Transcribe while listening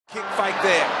Kick fake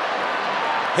there.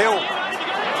 Hill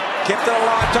kept it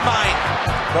alive to Main.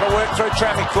 Got to work through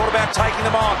traffic. Thought about taking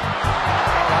them on.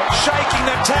 Shaking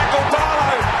the tackle.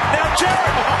 Barlow. Now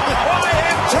Jared, I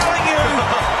am telling you,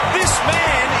 this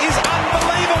man is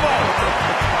unbelievable.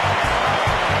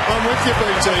 I'm with you,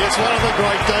 BT. It's one of the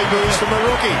great debuts from a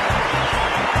rookie.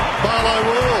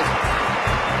 Barlow world.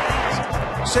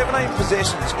 17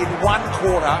 possessions in 1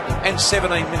 quarter and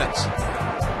 17 minutes.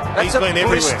 He's been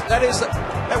everywhere.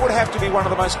 That would have to be one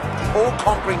of the most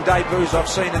all-conquering debuts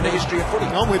I've seen in the history of footy.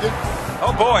 I'm with you.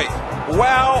 Oh boy.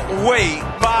 Wow,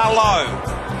 Barlow.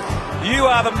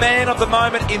 You are the man of the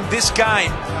moment in this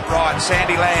game. Right,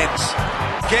 Sandy lands.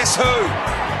 Guess who?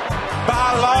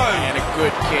 Barlow. And a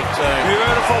good kick too.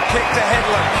 Beautiful kick to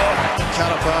Headland.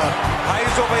 Cut apart.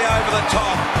 Hayes will be over the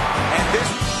top. And this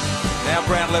now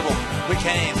ground level. Quick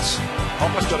hands.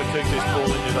 Hopper's got to keep this ball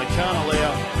in there. They can't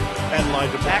allow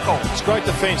Adelaide to tackle. It's great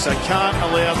defence. They can't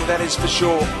allow. That is for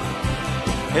sure.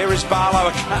 Here is Barlow.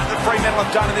 The Fremantle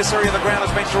have done in this area of the ground has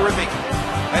been terrific.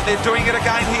 And they're doing it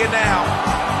again here now.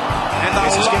 And they'll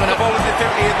lock the ball in the 50.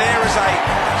 And there is a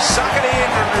suck it in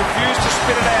and refuse to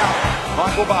spit it out.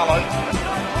 Michael Barlow.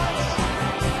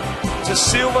 To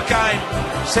seal the game,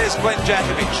 says Glenn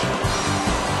Jakovich.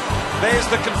 There's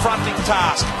the confronting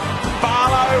task.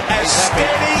 Barlow as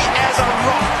steady as a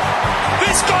rock.